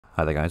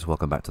Hi there guys,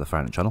 welcome back to the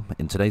Farrington channel.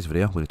 In today's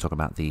video we're talking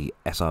about the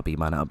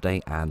SRBMiner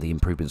update and the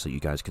improvements that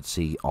you guys could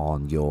see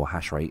on your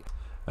hash rate.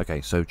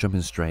 Okay, so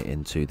jumping straight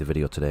into the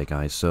video today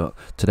guys. So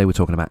today we're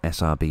talking about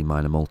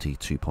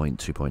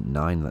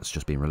SRBMiner-MULTI.exe that's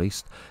just been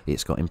released.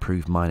 It's got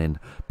improved mining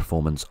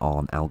performance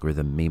on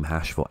algorithm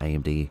Memehash for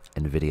AMD,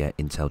 Nvidia,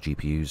 Intel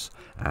GPUs,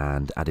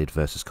 and added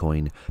versus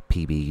coin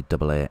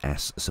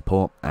PBAAS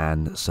support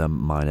and some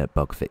minor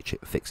bug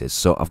fixes.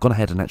 So I've gone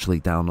ahead and actually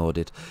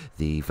downloaded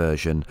the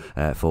version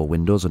for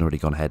Windows and already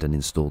gone ahead and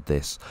installed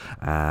this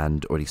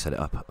and already set it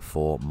up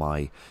for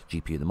my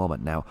GPU at the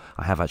moment. Now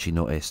I have actually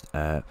noticed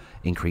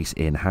increase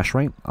in hash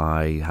rate.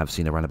 I have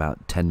seen around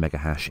about 10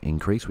 megahash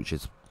increase, which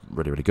is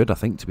really good, I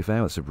think, to be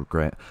fair. That's a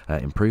great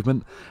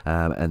improvement.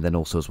 And then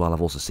also as well,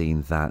 I've also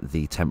seen that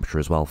the temperature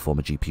as well for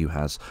my GPU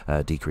has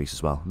decreased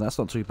as well. And that's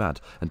not too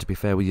bad. And to be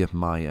fair with you,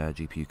 my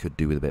GPU could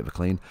do with a bit of a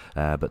clean,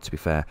 but to be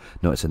fair,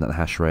 noticing that the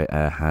hash rate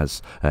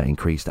has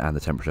increased and the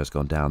temperature has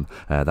gone down,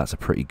 that's a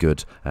pretty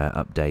good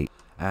update.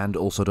 And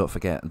also don't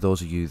forget,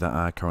 those of you that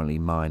are currently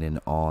mining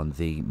on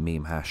the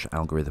Memehash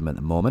algorithm at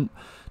the moment,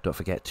 don't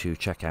forget to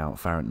check out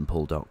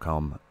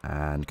Farrington.com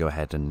and go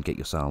ahead and get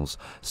yourselves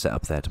set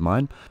up there to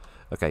mine.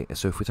 Okay,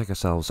 so if we take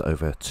ourselves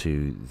over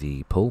to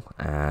the pool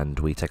and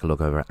we take a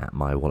look over at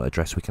my wallet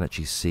address, we can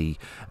actually see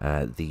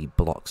the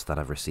blocks that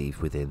I've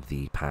received within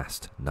the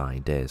past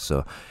 9 days.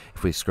 So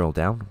if we scroll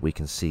down, we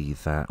can see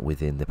that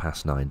within the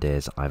past 9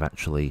 days, I've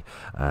actually,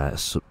 I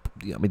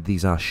mean,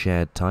 these are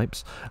shared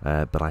types,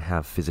 but I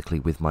have physically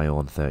with my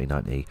own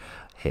 3090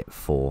 hit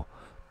 4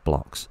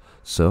 blocks.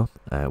 So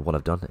what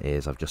I've done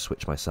is I've just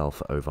switched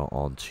myself over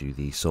onto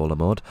the solar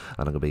mode, and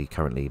I'm going to be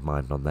currently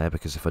mining on there,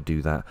 because if I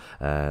do that,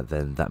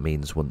 then that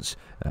means once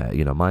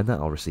mine that,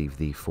 I'll receive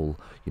the full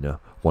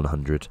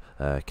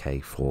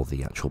 100k for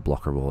the actual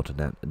block reward.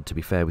 And to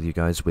be fair with you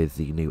guys, with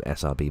the new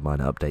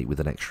SRBMiner update with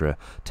an extra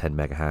 10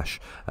 megahash,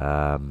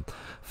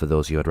 for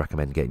those of you, I'd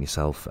recommend getting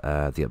yourself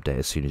the update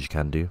as soon as you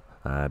can do,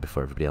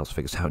 before everybody else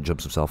figures out and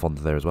jumps himself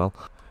onto there as well.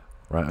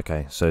 Right,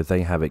 okay, so there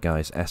you have it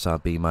guys.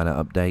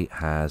 SRBMiner update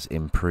has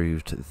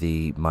improved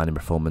the mining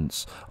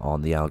performance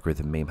on the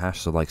algorithm Memehash.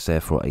 So like I say,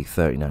 for a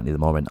 3090 at the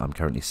moment, I'm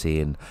currently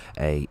seeing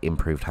a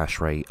improved hash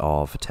rate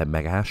of 10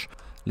 megahash.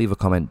 Leave a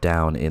comment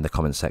down in the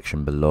comment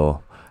section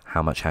below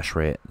how much hash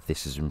rate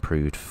this is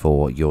improved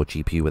for your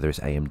GPU, whether it's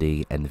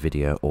AMD,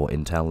 Nvidia or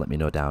Intel. Let me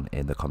know down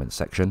in the comment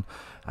section.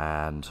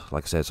 And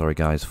like I said, sorry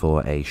guys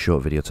for a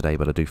short video today,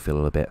 but I do feel a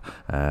little bit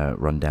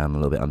run down, a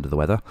little bit under the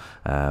weather,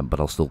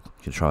 but I'll still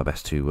try my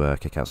best to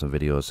kick out some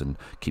videos and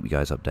keep you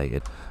guys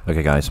updated.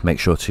 Okay guys, make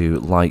sure to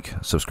like,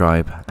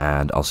 subscribe,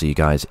 and I'll see you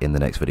guys in the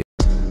next video.